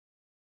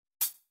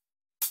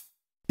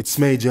It's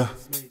major.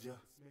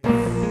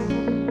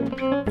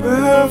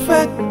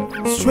 Perfect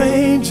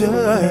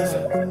strangers.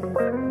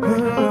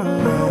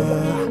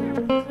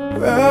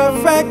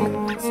 Perfect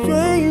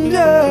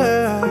strangers.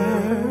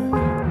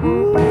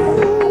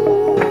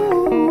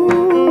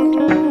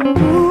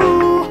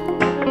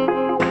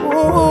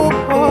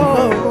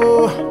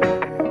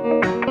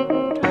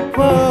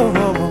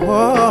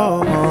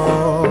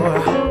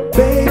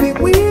 Baby,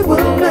 we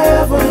will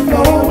never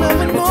know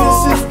if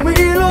this is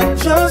real or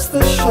just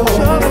a show.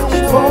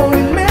 We've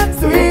only met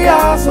 3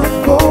 hours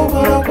ago,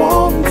 but I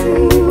want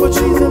to. But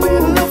she's a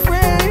little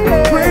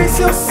afraid. Brace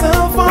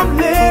yourself, I'm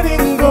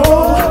letting go.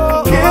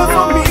 Care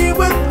for me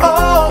with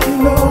all you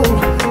know.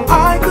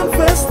 I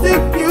confess to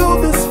you,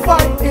 this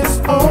fight is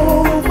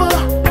over.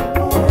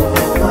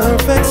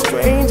 Perfect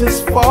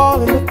strangers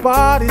falling, the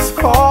body's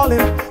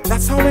calling.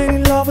 That's how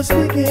many lovers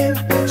begin.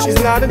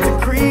 She's not into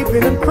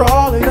creeping and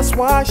crawling. That's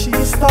why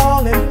she's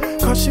stalling,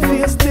 cause she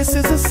feels this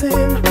is a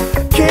sin.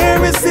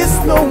 Can't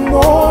resist no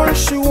more.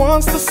 She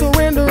wants to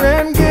surrender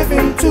and give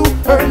in to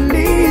her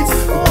needs.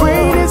 Her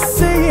brain is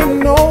saying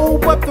no,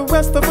 but the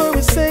rest of her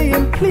is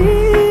saying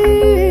please.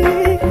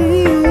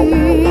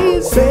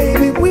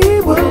 Baby,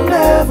 we will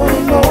never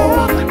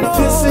know if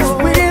this is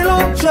real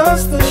or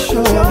just a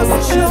show.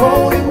 We've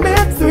only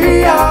met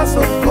 3 hours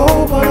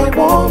ago, but I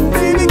want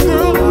you,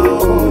 girl, I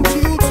want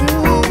you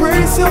to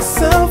brace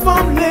yourself,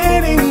 I'm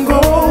letting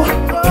go.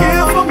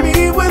 Care for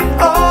me with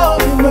all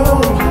you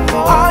know.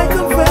 I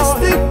confess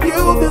to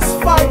you, this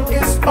fight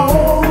is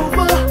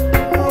over.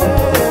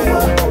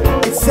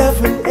 It's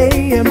 7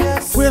 a.m.,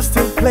 we're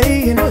still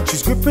playing.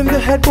 She's gripping the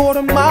headboard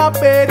of my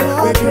bed.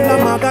 Regular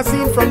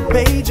magazine front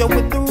page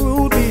with the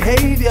rude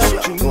behavior.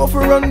 She knew if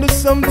we're under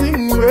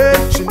something red.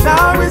 She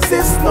now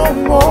resists no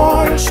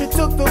more. She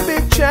took the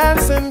big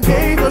chance and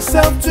gave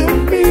herself to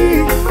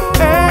me.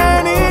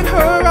 And in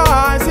her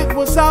eyes it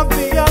was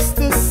obvious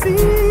to see.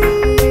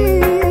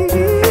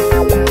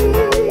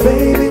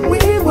 Baby,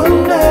 we will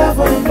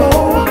never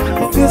know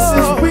if this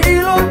is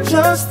real or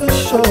just a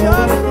show.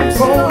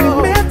 We've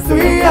only met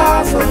 3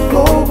 hours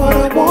ago, but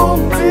I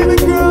want baby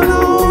girl, I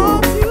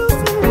want you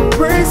to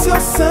brace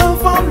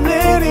yourself, I'm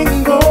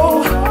letting go.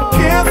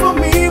 Care for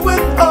me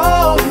with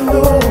all you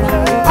know.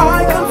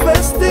 I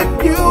confess to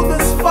you,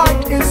 this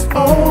fight is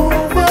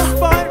over.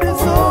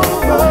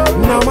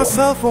 Now my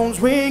cell phone's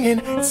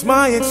ringing. It's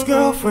my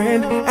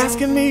ex-girlfriend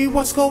asking me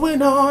what's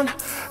going on.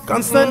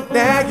 Constant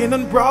nagging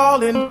and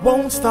brawling,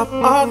 won't stop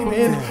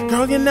arguing.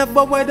 Girl, you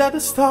never weathered the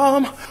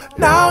storm.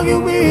 Now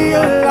you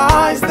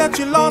realize that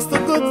you lost a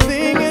good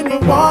thing and you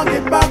want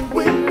it back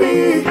with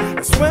me.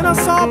 That's when I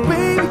saw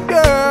baby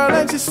girl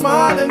and she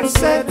smiled and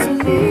said to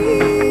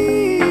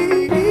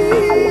me,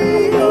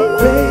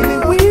 baby,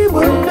 we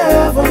will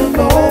never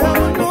know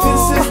if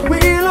this is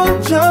real or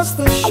just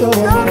a show.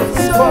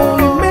 We've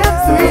only met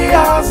 3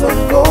 hours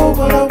ago,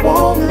 but I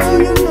want you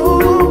to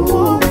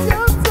know.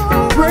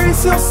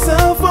 Brace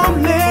yourself,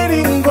 I'm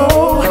letting go.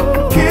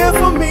 Care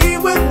for me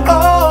with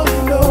all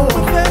you know.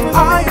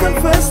 I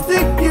confess to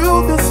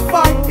you, this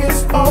fight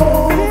is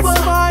over.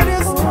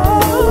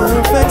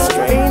 Perfect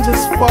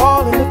strangers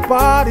falling, the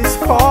body's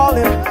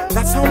calling.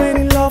 That's how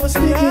many lovers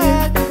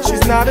begin.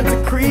 She's not into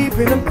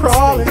creeping and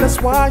crawling. That's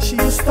why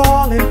she's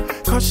stalling,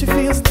 cause she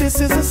feels this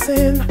is a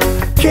sin.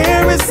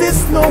 Can't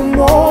resist no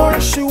more.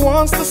 She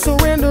wants to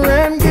surrender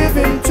and give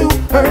in to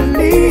her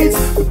needs.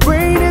 The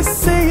brain is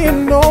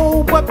saying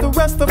no, but the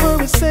rest of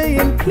her is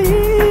saying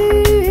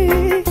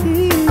please.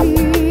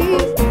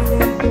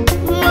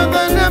 More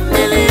than a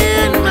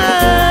million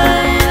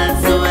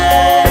miles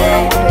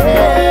away.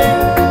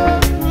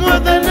 More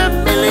than a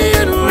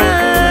million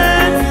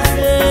miles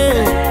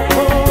away.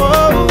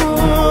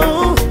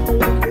 Oh,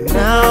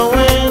 now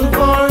and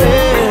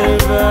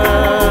forever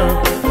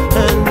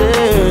and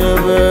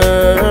ever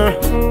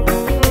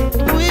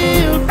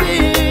will be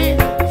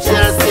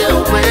just you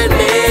and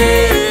me.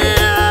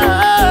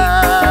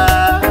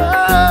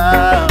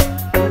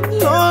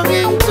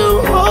 Longing to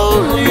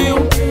hold you,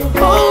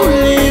 hold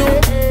you,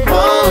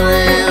 hold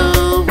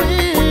you.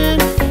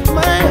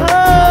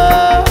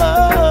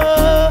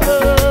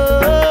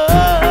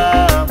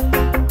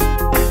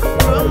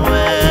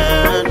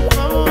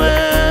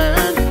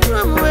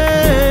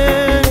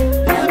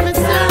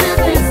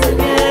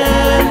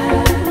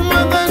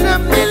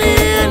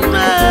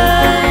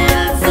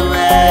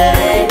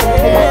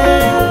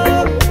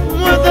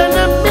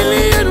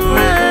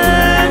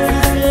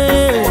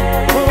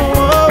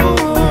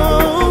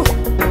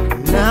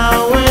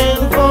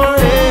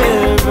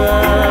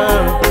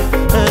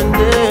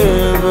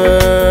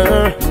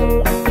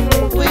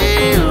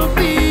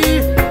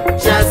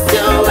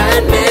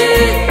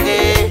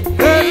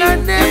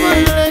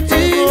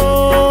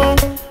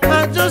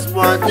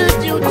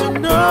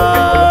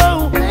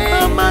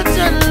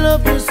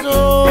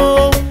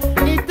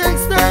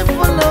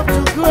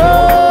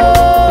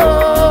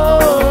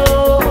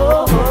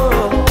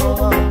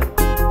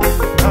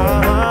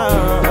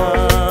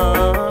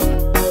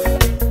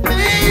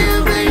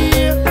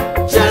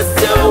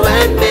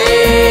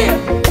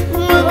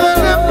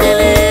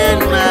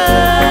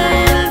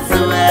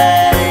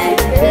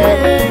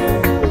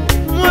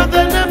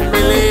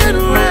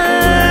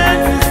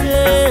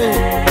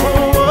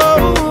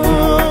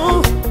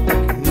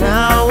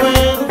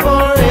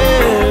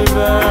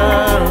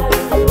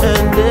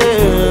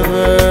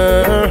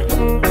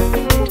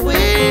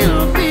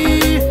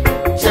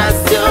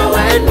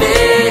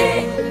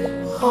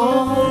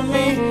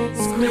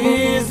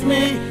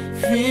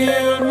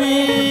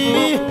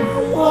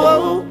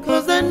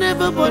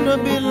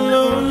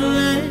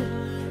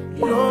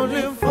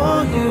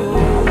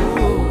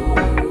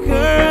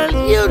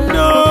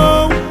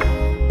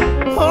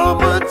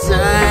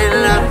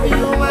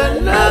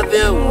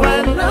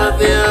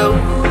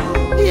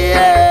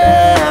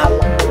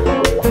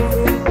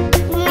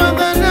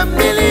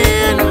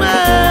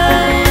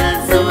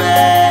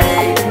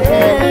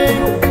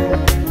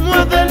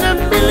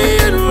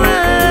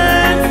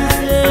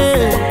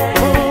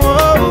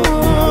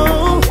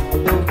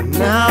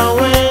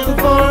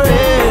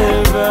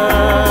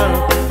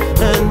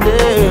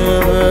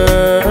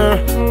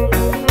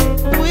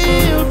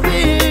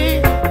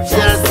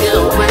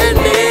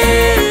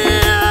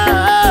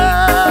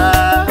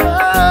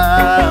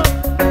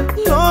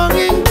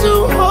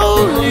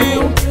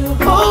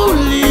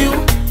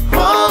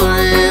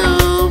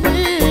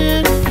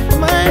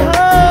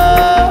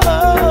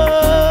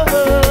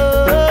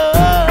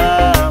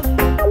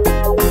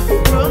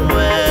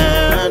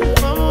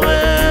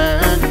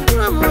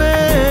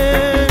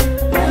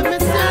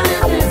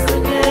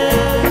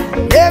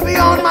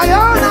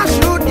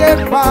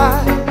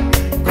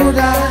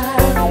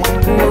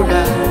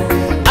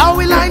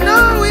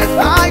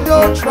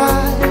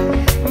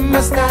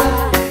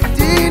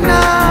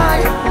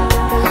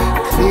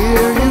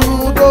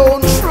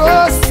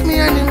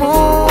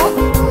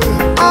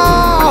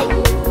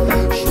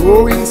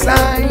 showing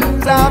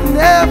signs I've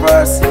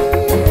never seen.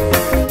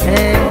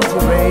 Can't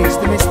erase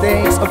the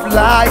mistakes of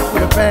life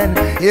with a pen.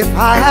 If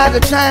I had a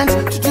chance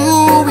to do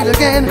it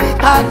again,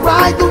 I'd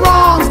right the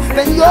wrongs,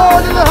 then your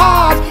little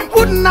heart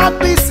would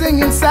not be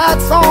singing sad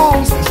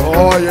songs.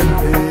 Joy and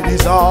pain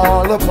is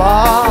all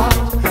apart.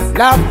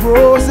 Love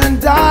grows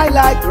and die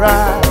like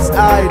grass.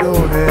 I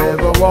don't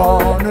ever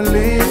wanna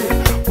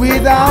live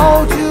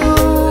without you.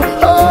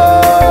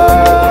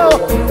 Oh,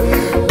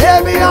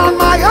 maybe on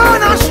my own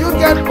I should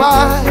get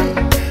by.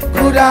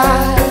 Could I?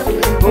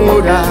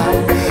 Would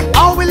I?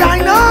 How will I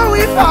know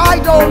if I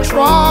don't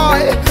try?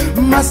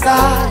 Must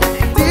I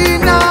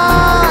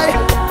deny?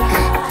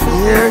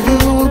 Here you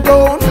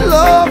don't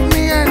love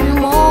me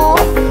anymore.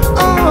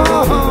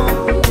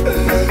 Oh,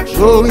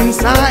 showing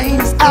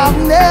signs I've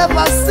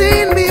never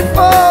seen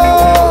before.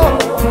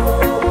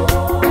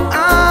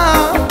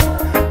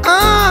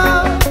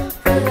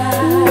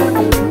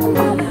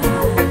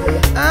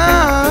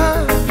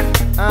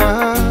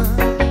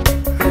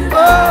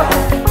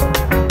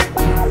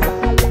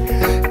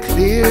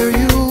 Clear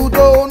you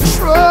don't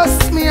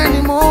trust me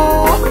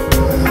anymore.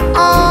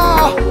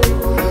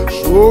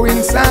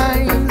 Showing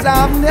signs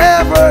I've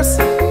never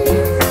seen.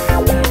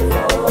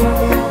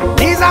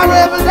 These are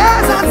rebel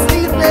days and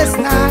sleepless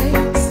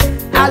nights.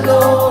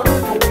 Alone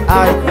I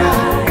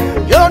cry.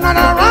 You're not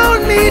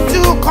around me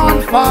to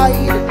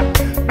confide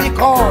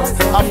because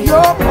of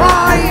your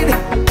pride.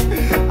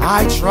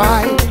 I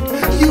tried,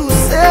 you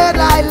said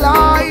I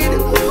lied.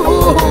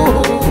 Ooh.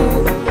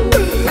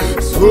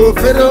 So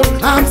fed up,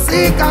 I'm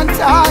sick and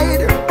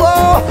tired.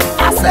 Oh,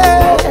 I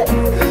said,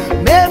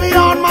 maybe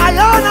on my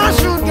own I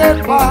should get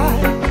by.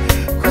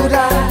 Could I?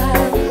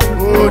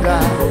 Would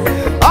I?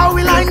 How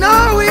will I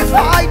know if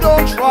I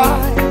don't try?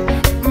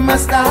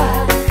 Must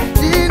I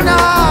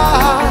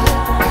deny?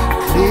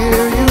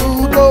 Clear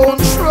you don't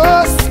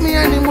trust me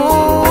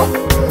anymore.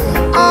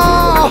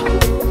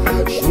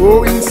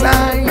 Showing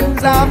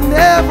signs I've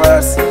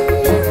never seen.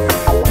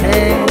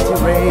 Can't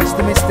erase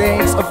the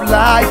mistakes of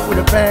life with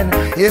a pen.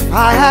 If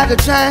I had a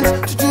chance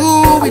to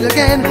do it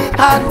again,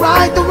 I'd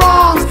right the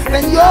wrongs,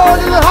 then your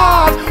little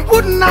heart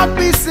would not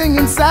be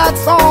singing sad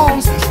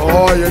songs.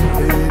 Joy and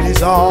pain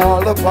is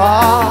all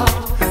apart.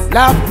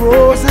 Love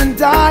grows and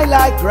die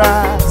like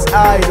grass.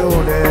 I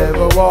don't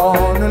ever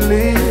wanna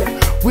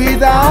live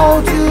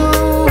without you.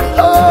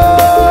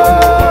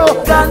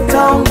 Oh,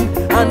 Banton,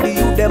 and the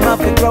youth them have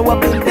to grow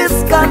up in this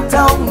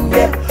town,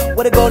 yeah.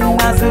 Where they gun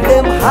nozzle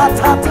them hot,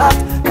 hot, hot.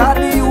 Cause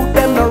the youth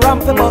them no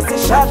ramp for bust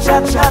shot,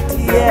 shot, shot,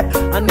 yeah.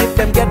 And if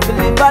them get to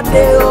live a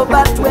day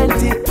over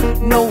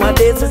 20,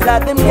 nowadays is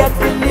that them get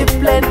to live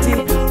plenty.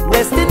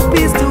 Rest in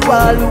peace to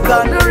all who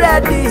gone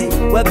ready.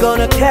 We're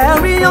gonna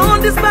carry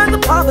on despite the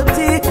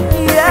poverty,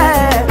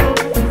 yeah.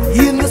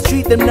 In the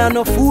street them not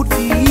no food to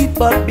eat,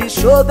 but be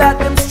sure that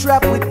them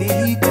strapped with the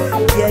heat.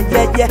 Yeah,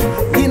 yeah,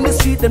 yeah. In the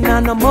street them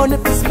not no money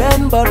to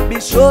spend, but be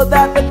sure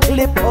that the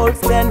clip holds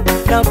 10.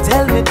 Now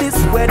tell me this,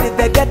 where did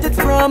they get it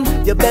from?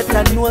 You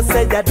better know,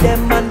 say that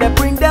them and they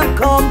bring them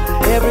come.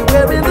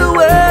 Everywhere in the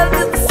world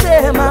is the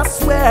same, I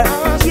swear.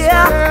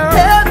 Yeah,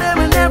 there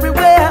and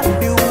everywhere.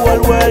 The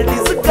whole world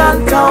is a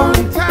gun town,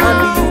 and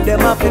the youth them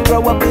have to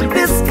grow up in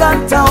this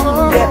gun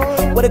town.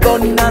 Yeah, where they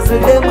gun nozzle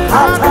them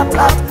hot, hot,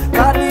 hot.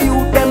 Cause the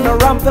youth them no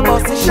ramp for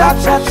bust shot,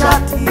 shot,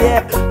 shot,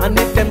 yeah. And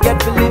if them get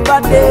to live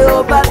a day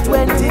over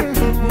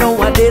 20,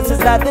 nowadays is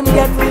that them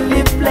get to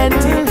live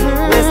plenty.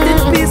 Rest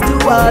in peace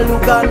to all who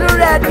gone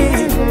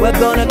ready. We're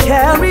gonna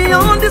carry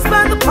on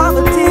despite the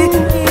poverty,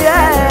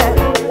 yeah.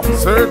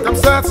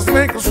 Circumstances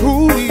make us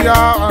who we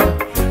are,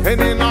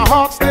 and in our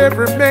hearts there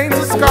remains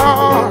a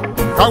scar.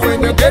 Cause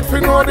when you get to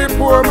know the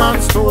poor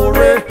man's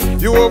story,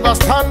 you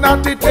understand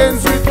that it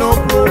ends with no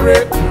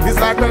glory. It's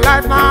like the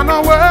life now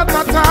no worth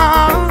at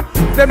all.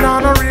 Them now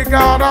no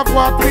regard of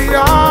what we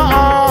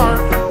are.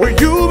 We're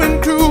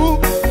human too,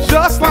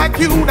 just like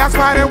you. That's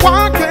why they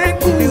want can't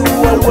cool. The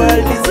whole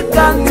world is a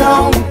gun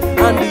town,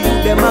 and the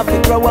youth them have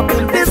to grow up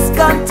in this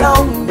gun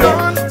town,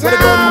 yeah. Where the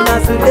gun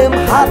nozzle them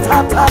hot,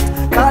 hot, hot.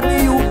 Cause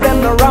the youth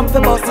them no ramp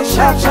for bust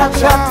shot, shot,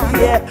 shot,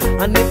 yeah.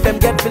 And if them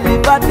get to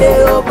live a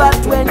day over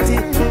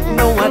 20,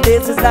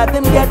 nowadays is that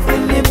them get to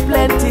live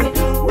plenty.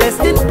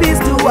 Rest in peace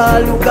to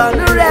all who gone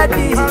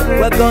ready.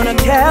 We're gonna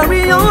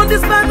carry on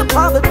despite the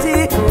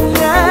poverty,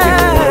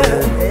 yeah.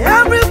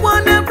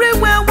 Everyone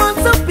everywhere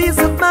wants a peace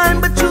of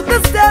mind, but truth the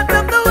state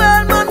of the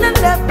world, man, and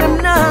left them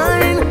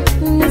nine.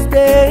 This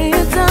day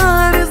and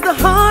time is the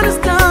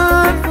hardest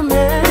time for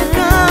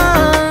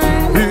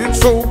mankind. It's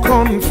so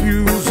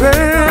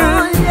confusing.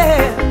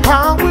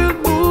 How we're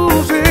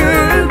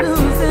losing.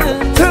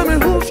 Tell me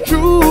who's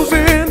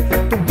choosing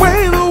the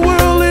way the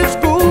world is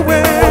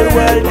going. The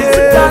world is a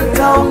gun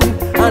town,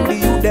 and the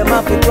youth them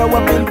have to grow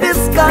up in this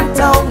gun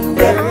town,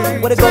 yeah.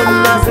 Where the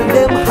gun nozzle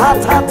them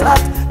hot, hot,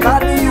 hot.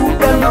 Cause the youth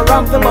them no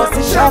ramp for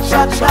bust shot,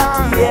 shot,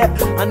 shot, yeah.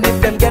 And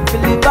if them get to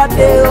live a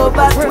day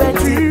over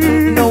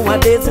 20,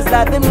 nowadays is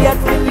that them get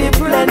to live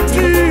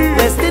plenty.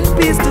 Rest in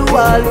peace to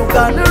all who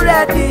gone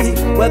ready.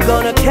 We're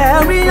gonna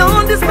carry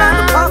on despite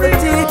the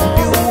poverty.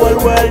 The whole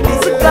world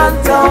is a gun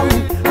town,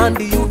 and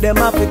the youth them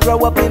them have to grow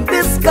up in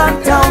this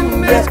town,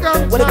 yeah.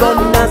 Where they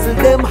gonna nozzle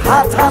them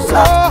hot, hot,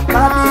 hot.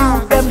 Cause the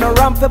youth them no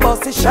ramp for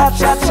bossy shot,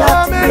 shot,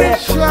 shot, yeah. And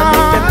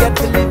if them get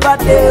to live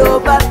a day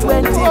over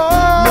 20,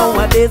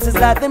 nowadays it's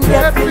like them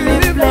get to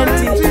live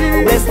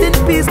plenty. Rest in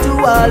peace to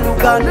all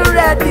who gone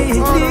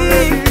ready.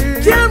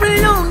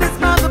 Carry on this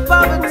mother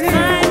poverty.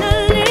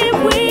 Finally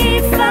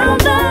we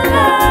found the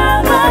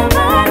love of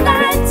our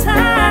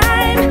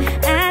lifetime,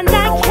 and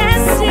I can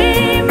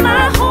see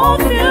my whole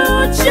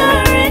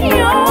future in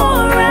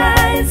your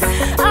eyes.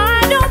 I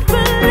don't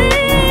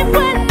believe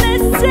when they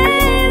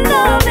say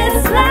love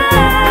is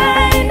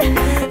blind.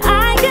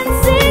 I can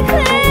see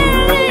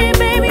clearly,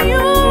 baby,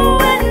 you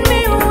and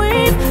me,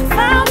 we've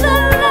found the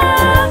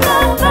love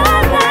of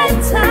our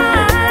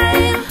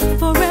lifetime.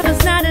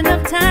 Forever's not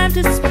enough time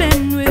to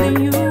spend with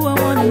you. I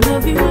wanna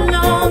love you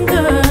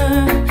longer.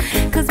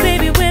 Cause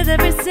baby, with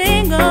every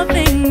single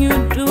thing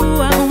you do,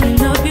 I only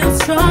love you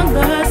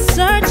stronger.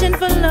 Searching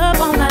for love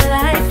all my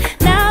life.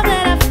 Now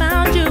that I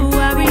found you,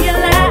 I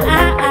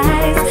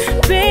realize,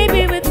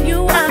 baby, with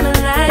you I'm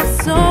alive,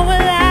 so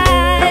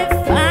alive.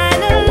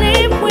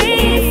 Finally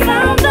we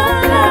found the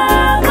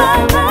love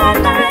of our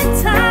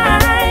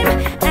lifetime,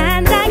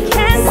 and I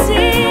can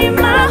see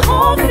my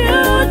whole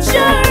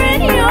future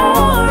in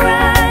your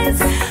eyes.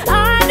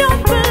 I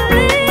don't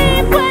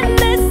believe when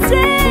they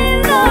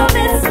say love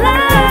is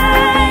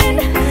blind.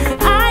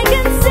 I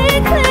can see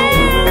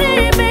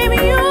clearly, baby,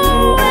 you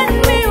and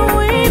me,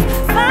 we've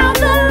found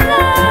the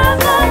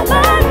love of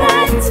our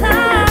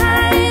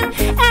lifetime.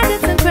 And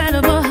it's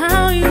incredible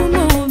how you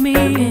move me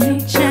in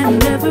each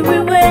and every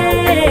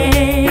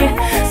way.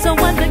 So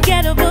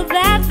unforgettable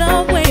that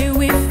the way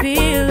we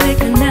feel, it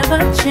can never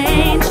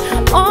change.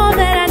 All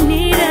that I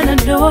need and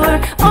adore,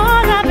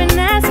 all I've been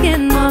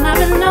asking, all I've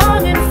been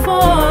longing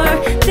for.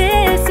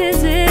 This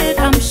is it,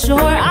 I'm sure,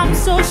 I'm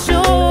so sure.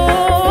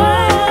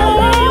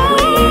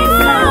 We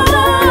found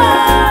the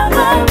love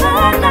of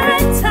our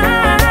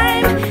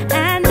lifetime,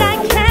 and I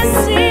can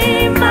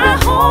see my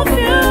whole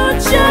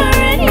future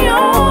in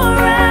your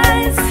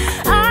eyes.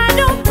 I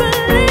don't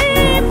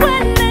believe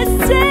when they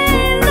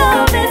say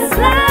love is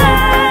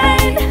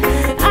blind.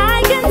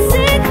 I can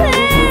see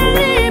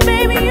clearly,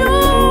 baby, you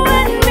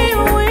and me,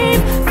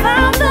 we've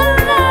found the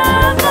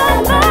love of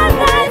our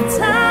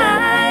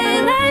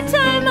lifetime.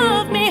 Lifetime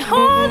of me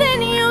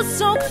holding you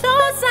so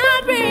close,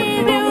 I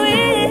breathe you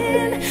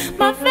in.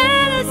 My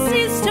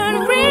fantasies turn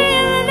real,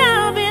 and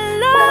I'll be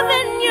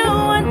loving you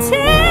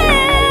until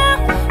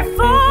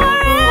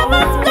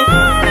forever's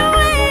gone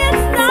away and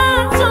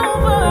starts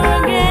over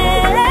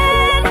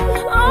again.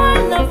 Our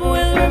love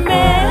will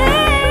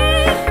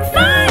remain.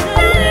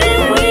 Finally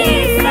we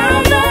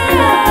found the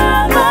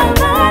love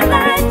of our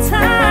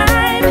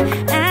lifetime,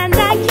 and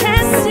I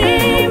can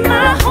see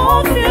my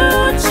whole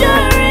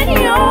future in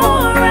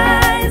your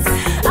eyes.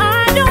 I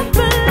don't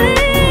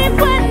believe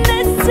when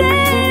they say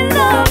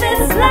love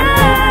is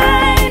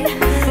blind.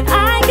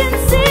 I can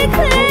see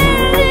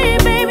clearly,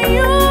 baby,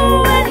 you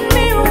and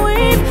me,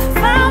 we've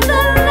found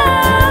the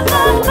love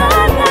of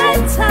our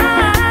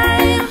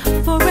lifetime.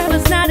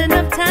 Forever's not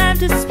enough time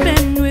to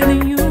spend with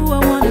you. I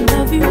wanna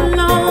love you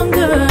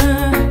longer.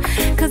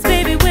 Cause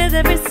baby, with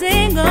every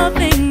single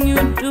thing you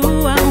do,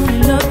 I only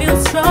love you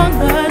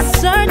stronger.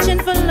 Searching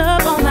for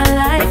love all my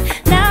life.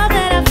 Now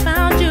that I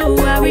found you,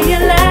 I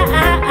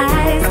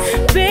realize,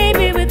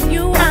 baby, with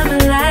you I'm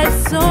alive,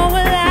 so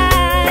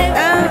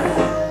alive.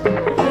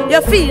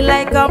 You feel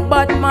like a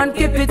bad man,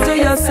 keep it to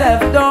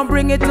yourself. Don't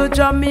bring it to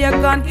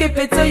Jamaica, keep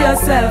it to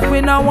yourself.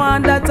 We no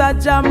want that a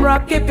jam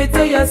rock, keep it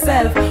to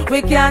yourself.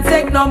 We can't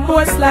take no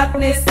more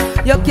slackness.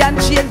 You can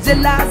change the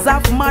laws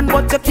of man,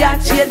 but you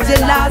can't change the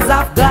laws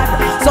of God.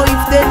 So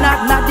if they're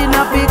not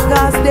enough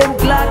because them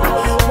glad.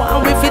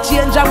 And if you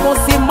change, I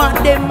must see man,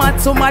 them mad.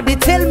 Somebody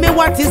tell me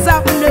what is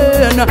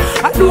happening.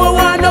 I don't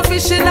want no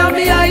fish in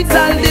me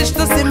ital dish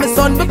to see my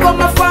son become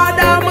a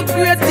father. I'm a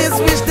greatest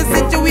wish. The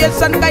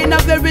situation kind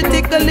of very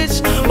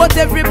ticklish, but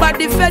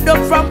everybody fed up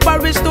from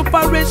parish to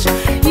parish.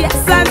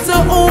 Yes, and to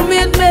whom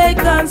it may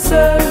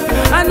concern.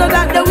 I know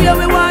that the way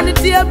we want the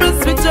tables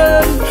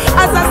return.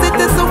 As a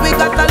citizen, we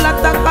got a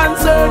lot of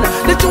concern.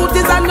 The truth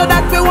is, I know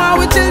that we want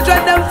we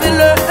children them feel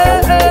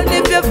learn.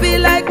 If you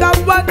feel like a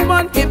bad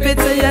man, keep it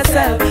to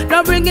yourself.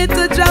 Now bring it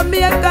to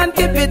Jamaica,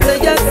 keep it to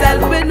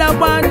yourself. We no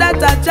want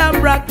that a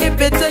jam rock, keep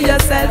it to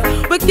yourself.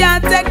 We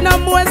can't take no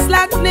more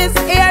slackness.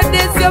 Hear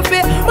this, you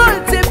feel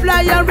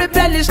multiply and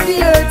replenish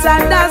the earth,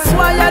 and that's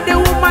why the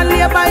woman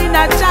labor in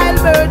a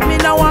childbirth. Me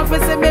no want to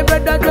see me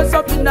brother dress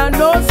up in a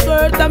no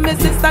skirt, and me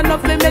sister no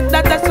fi make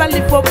that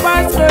actually for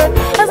her skirt.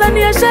 As a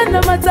nation,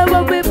 no matter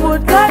what we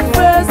put God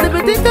first. If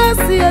we think I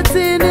see a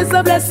thing, it's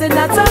a blessing,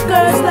 not a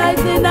curse.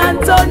 Lightning and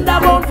thunder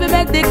won't fi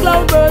make the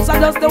cloud burst,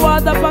 and just the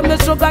water from the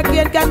sugar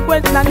cane can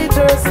quench the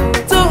thirst.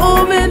 To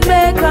whom it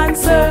may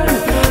concern,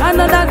 I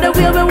know that the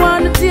way we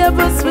want the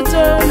tables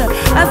return.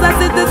 As a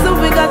citizen,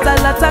 we got a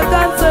lot of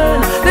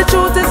concern. The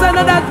truth is, I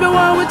know that we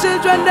want we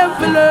children them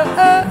feel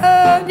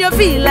learn. You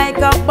feel like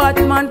a bad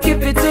man,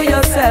 keep it to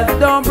yourself.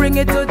 Don't bring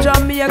it to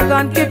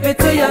Jamaica, keep it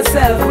to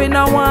yourself. We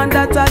no want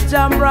that a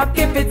jam rock,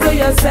 keep it to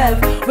yourself.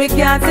 We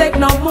can't take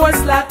no more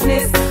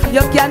slackness.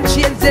 You can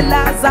change the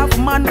laws of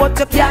man, but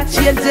you can't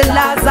change the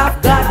laws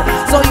of God.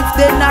 So if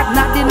they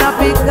not enough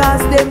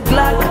because them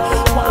glad.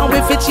 And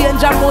if you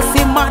change, I must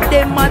see mad,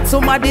 them mad.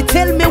 Somebody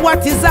tell me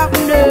what is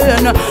happening.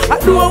 I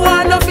don't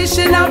want no fish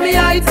in me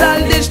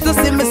idle dish to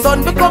see my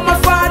son become a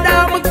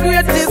father. My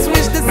greatest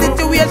wish. The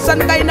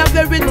situation kind of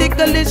very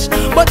ticklish,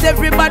 but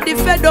everybody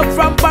fed up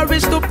from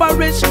parish to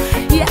parish.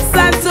 Yes,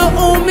 and to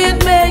whom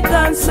it may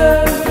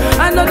concern.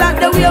 I know that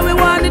the way we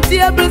want the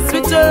tables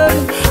return.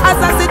 As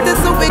a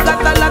citizen, we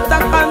got a lot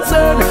of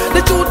concern.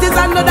 The truth is,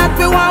 I know that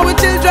we want with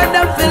children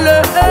them feel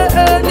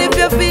learn. If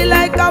you feel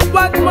like a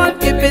bad man,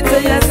 keep it to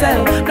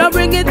yourself. Don't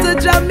bring it to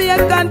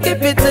Jamaica,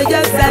 keep it to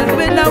yourself.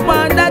 We no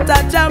want that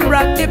a jam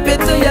rock, keep it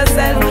to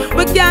yourself.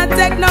 We can't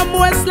take no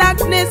more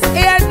slackness.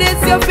 Hear this,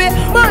 you feel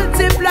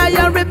multiply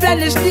and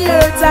replenish the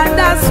earth. And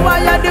that's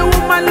why the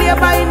woman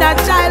labor in a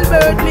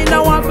childbirth. Me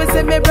no want to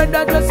see me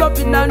brother dress up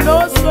in a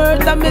no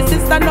skirt. And my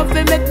sister no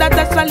fi make that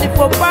actually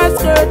for fast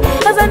skirt.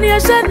 As a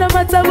nation, no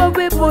matter what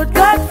we put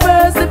God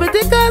first. If we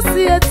think of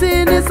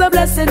Satan, it's a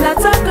blessing, not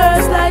a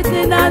curse.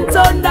 Lightning and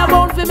thunder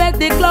won't fi make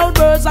the cloud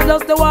burst. And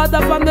just the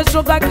water from the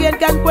sugar cane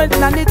can quench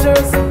none the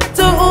thirst.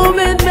 To whom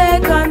it may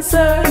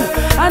concern.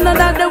 I know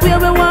that the way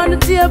we want the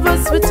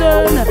tables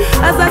return.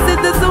 As a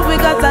citizen, we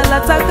got a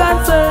lot of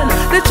concern.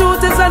 The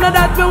truth is, I know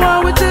that we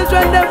want with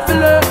children them to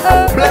learn.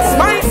 Bless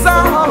my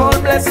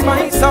soul, bless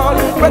my soul.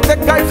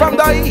 Protect I from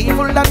the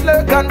evil that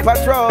lurk and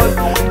patrol.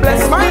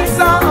 Bless my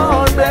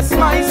soul, bless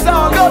my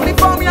soul. Go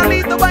before me and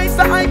lead the way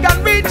so I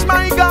can reach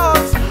my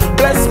goals.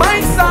 Bless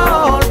my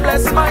soul,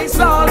 bless my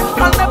soul.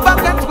 I'll never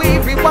get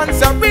weary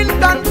once you're in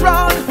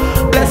control.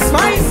 Bless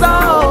my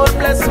soul,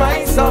 bless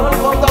my soul.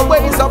 For the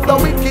ways of the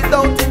wicked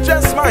don't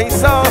interest my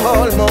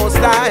soul. Most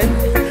time,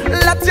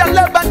 let your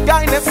love and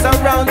kindness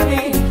surround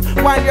me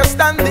while you're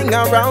standing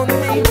around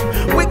me.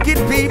 Wicked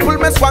people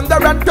must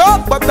wander and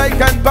talk, but they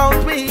can't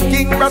bound me.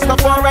 King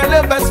Rastafari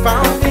love has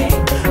found me.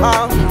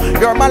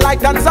 You're my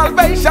light and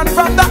salvation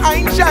from the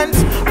ancients.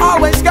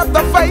 Always kept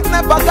the faith,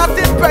 never got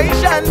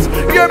impatient.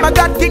 You're my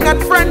God, King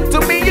and friend, to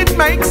me it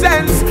makes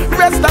sense.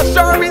 Rest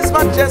assured His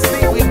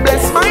majesty will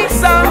bless my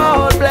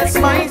soul, bless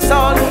my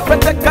soul.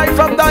 Protect I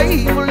from the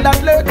evil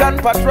that lurk and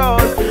patrol.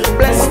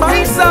 Bless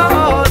my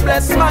soul,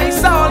 bless my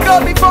soul.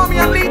 Go before me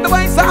and lead the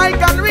way so I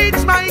can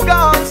reach my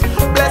goals.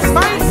 Bless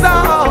my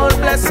soul,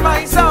 bless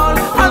my soul.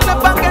 I'll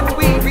never get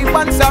weary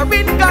once I'm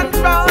in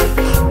control.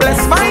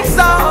 Bless my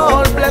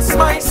soul, bless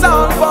my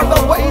soul. For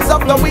the ways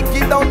of the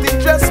wicked don't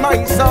interest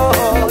my soul.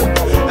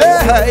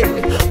 Hey,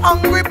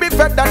 hungry be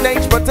fed and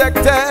age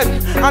protected,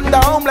 and the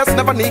homeless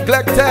never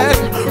neglected.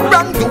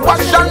 Wrong to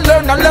wash and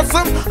learn a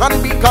lesson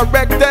and be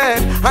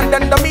corrected, and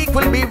then the meek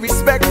will be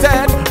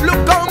respected.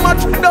 Look how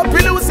much the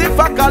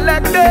Lucifer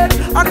collected,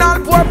 and all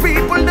poor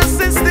people the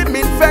system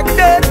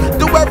infected.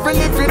 To every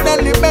living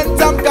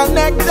element I'm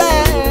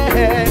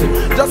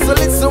connected. Just to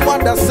listen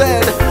what I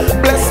said.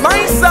 Bless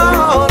my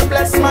soul,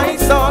 bless my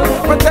soul.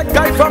 Protect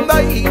I from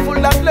the evil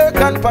that lurk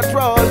and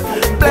patrol.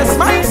 Bless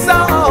my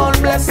soul,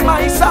 bless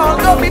my soul.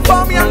 Go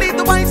before me and lead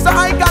the way so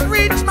I can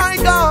reach my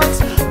goals.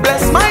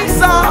 Bless my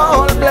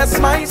soul, bless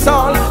my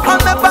soul.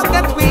 I'll never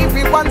get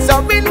weary once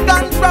I'm in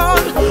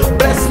control.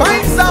 Bless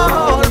my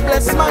soul,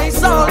 bless my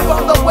soul.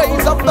 For the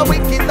ways of the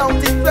wicked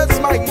don't impress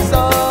my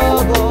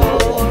soul.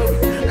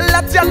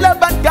 Let your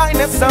love and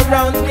kindness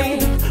surround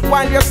me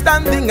while you're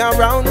standing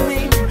around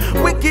me.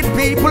 Wicked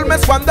people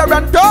must wander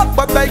and talk,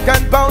 but they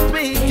can't bound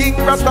me. King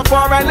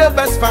Rastafari love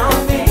has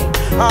found me.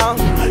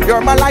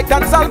 You're my light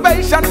and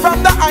salvation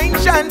from the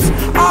ancients.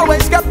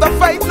 Always kept the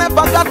faith, never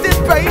got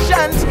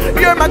impatient.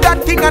 You're my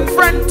God, King and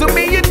friend, to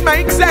me it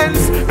makes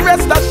sense.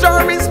 Rest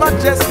assured His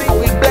majesty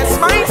will bless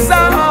my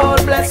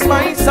soul, bless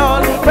my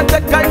soul.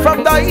 Protect I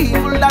from the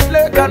evil that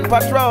lurk and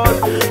patrol.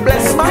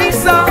 Bless my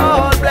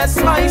soul, bless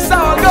my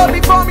soul. Go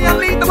before me and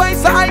lead the way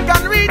so I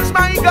can reach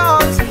my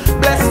goals.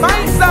 Bless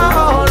my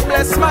soul,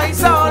 bless my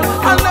soul.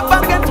 I'll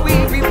never get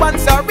weary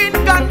once I'm in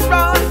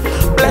control.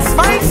 Bless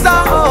my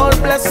soul,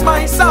 bless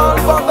my soul.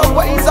 For the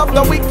ways of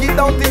the wicked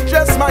don't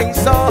interest my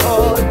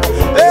soul.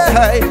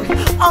 Hey,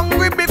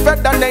 hungry be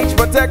fed and age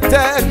protected,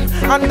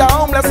 and the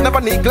homeless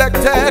never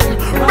neglected.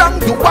 Wrong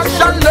to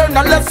wash and learn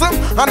a lesson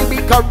and be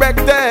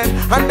corrected,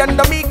 and then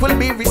the meek will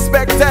be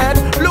respected.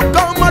 Look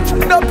how much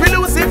the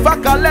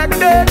Lucifer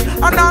collected,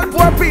 and all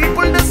poor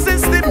people the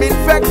system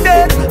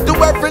infected. To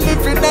every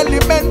living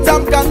element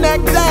I'm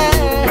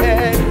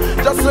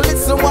connected. Just to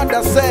listen what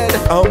I said.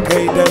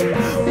 Okay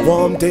then,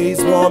 warm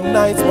days, warm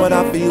nights, but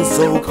I feel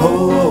so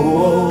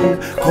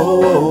cold,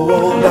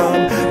 cold.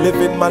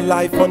 living my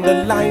life on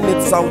the line,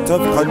 it's out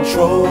of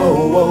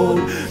control.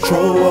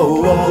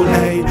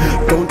 Hey,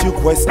 don't you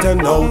question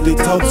how the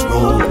thugs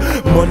roll.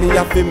 Money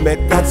have been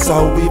make, that's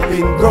how we've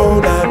been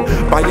grown.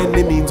 And by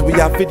any means we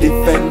have to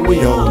defend we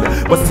own.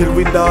 But still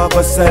we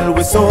never sell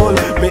we soul.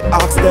 Me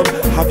ask them,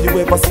 have you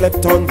ever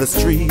slept on the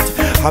street?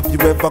 Have you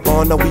ever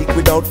gone a week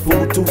without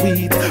food to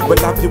eat? Well,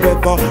 have you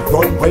ever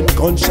run when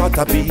gunshot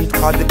a beat?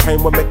 Cause the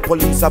time we make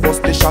police a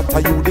bust the shot,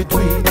 are you the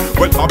tweet?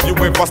 Well, have you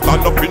ever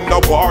stand up in a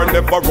war,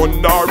 never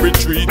run or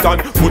retreat,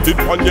 and put it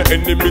on your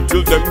enemy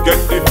till them get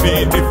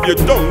defeat? If you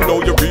don't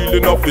know, you really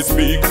enough to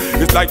speak.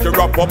 It's like you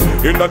wrap up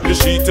in the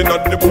sheet, in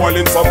the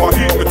boiling summer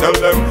heat. We tell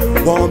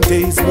them, warm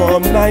days,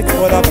 warm nights,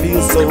 but I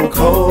feel so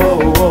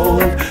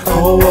cold.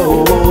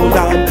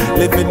 I'm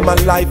living my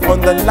life on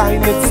the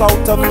line, it's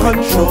out of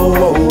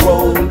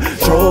control.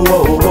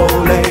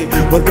 Hey,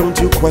 well, don't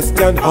you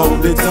question how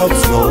the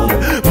thugs roll.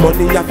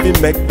 Money have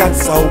to make,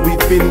 that's how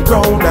we've been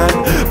grown.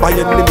 And by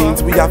any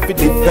means we have to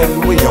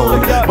defend we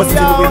own. But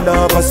still we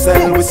never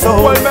sell we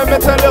soul. Well, let me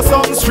tell you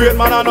something straight,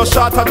 man. I no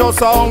shot, I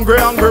just a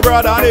hungry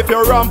brother. And if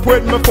you ramp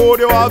with me food,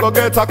 you are gonna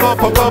get a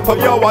cup of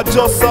you are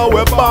just how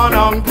we born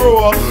and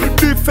grow.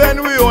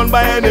 Defend we own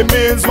by any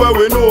means where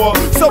we know.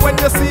 So when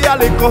you see a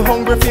little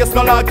hungry face,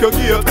 no like your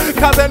gear.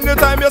 Cause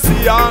anytime you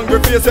see a hungry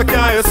face, you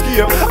can't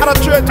escape. And a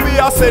threat we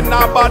are saying,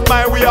 not bad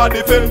mind, we are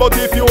defend. But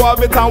if you have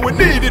it and we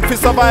need it to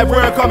survive,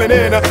 we're coming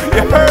in.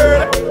 You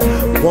heard?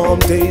 Warm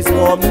days,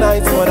 warm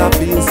nights, but I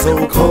feel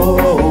so cold.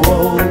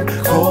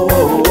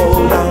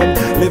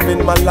 I'm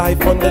living my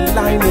life on the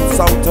line, it's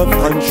out of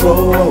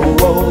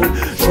control.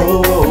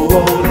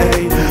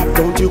 Hey,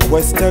 don't you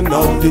question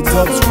how the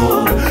thugs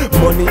roll.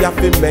 Money have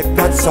been make,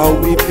 that's how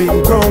we've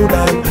been grown.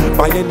 And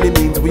by any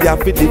means we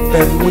have to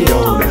defend we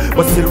own.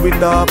 But still we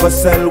never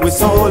sell we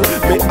soul.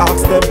 Me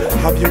ask them,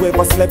 have you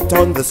ever slept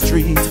on the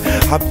street?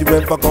 Have you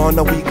ever gone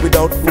a week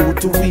without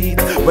food to eat?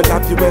 Well,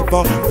 have you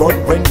ever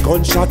run when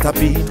gunshot a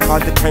beat?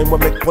 Cause the time we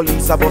make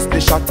police a bust the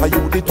shot, are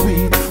you the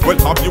tweet? Well,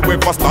 have you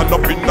ever stand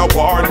up in a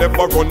war,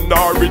 never run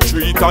or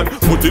retreat, and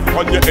put it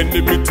on your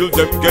enemy till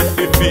them get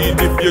defeat?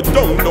 If you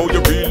don't know,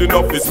 you really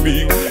enough to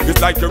speak.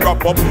 It's like you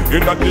wrap up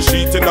in the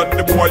sheet, in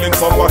the boiling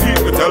summer heat.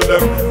 We tell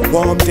them,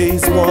 warm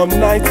days, warm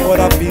nights, but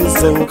I feel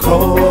so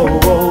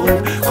cold.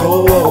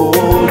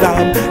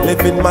 I'm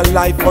living my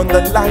life on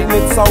the line,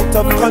 it's out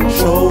of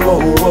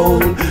control.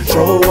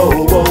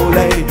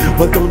 Hey,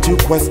 well, don't you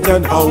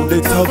question how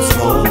the thugs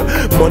roll.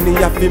 Money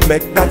have to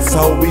make, that's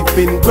how we've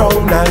been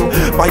grown.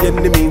 And by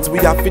any means we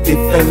have to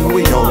defend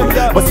we own.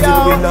 But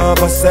still we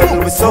never sell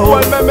we soul.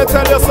 well, let me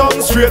tell you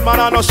something straight, man.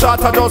 I no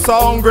shot, I just a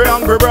hungry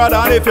brother.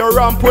 And if you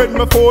ramp with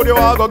me food, you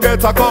are gonna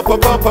get a cup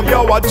of you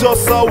are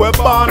just how we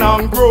born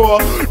and grow.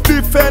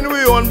 Defend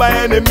we own by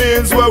any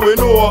means where we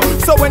know.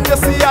 So when you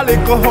see a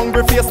little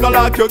hungry face, no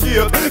like your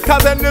gear.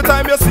 Cause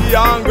anytime you see a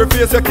hungry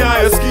face, you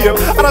can't escape.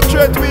 And a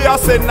threat we are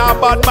saying, not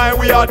bad mind,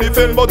 we are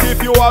defend. But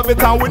if you have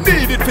it and we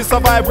need it to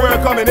survive, we're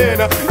coming in.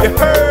 You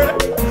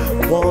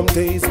heard? Warm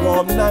days,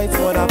 warm nights,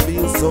 but I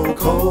feel so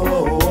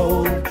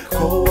cold.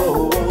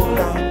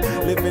 I'm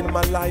living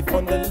my life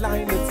on the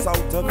line, it's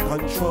out of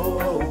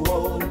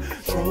control.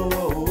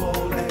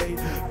 Hey,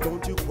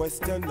 don't you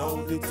question how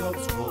the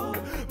thugs roll.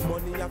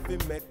 Money have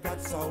been make,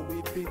 that's how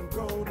we've been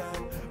grown.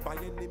 And by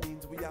any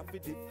means we have to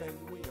defend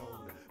we own.